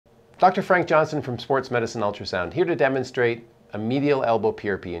Dr. Frank Johnson from Sports Medicine Ultrasound, here to demonstrate a medial elbow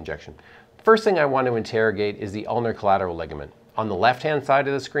PRP injection. First thing I want to interrogate is the ulnar collateral ligament. On the left-hand side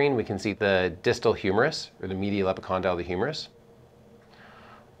of the screen, we can see the distal humerus, or the medial epicondyle of the humerus.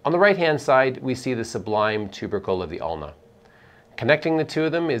 On the right-hand side, we see the sublime tubercle of the ulna. Connecting the two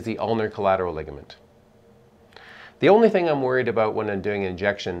of them is the ulnar collateral ligament. The only thing I'm worried about when I'm doing an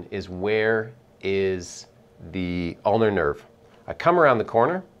injection is where is the ulnar nerve. I come around the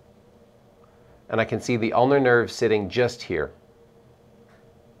corner, and I can see the ulnar nerve sitting just here.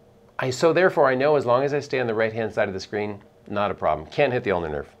 So therefore I know as long as I stay on the right-hand side of the screen, not a problem. Can't hit the ulnar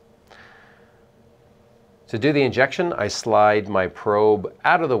nerve. To do the injection, I slide my probe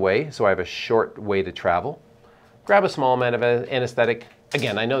out of the way so I have a short way to travel. Grab a small amount of anesthetic.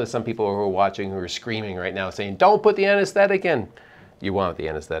 Again, I know there's some people who are watching who are screaming right now saying, don't put the anesthetic in. You want the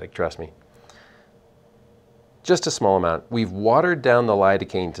anesthetic, trust me. Just a small amount. We've watered down the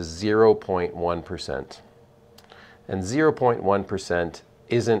lidocaine to 0.1%. And 0.1%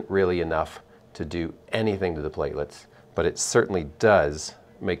 isn't really enough to do anything to the platelets, but it certainly does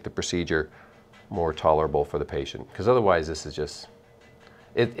make the procedure more tolerable for the patient, because otherwise this is just,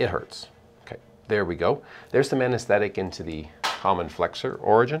 it hurts. Okay, there we go. There's some anesthetic into the common flexor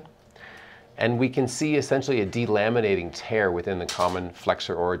origin. And we can see essentially a delaminating tear within the common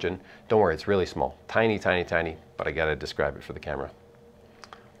flexor origin. Don't worry, it's really small. Tiny, tiny, tiny, but I gotta describe it for the camera.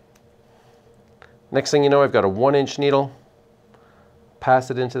 Next thing you know, I've got a 1-inch needle. Pass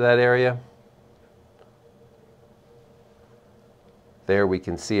it into that area. There we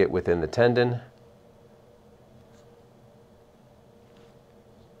can see it within the tendon.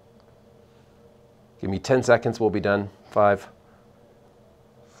 Give me 10 seconds, we'll be done. 5,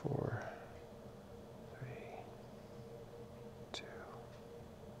 4,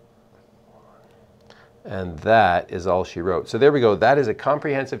 and that is all she wrote. So there we go. That is a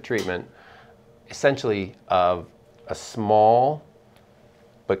comprehensive treatment, essentially, of a small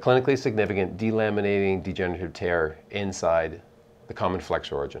but clinically significant delaminating degenerative tear inside the common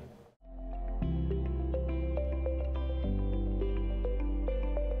flexor origin.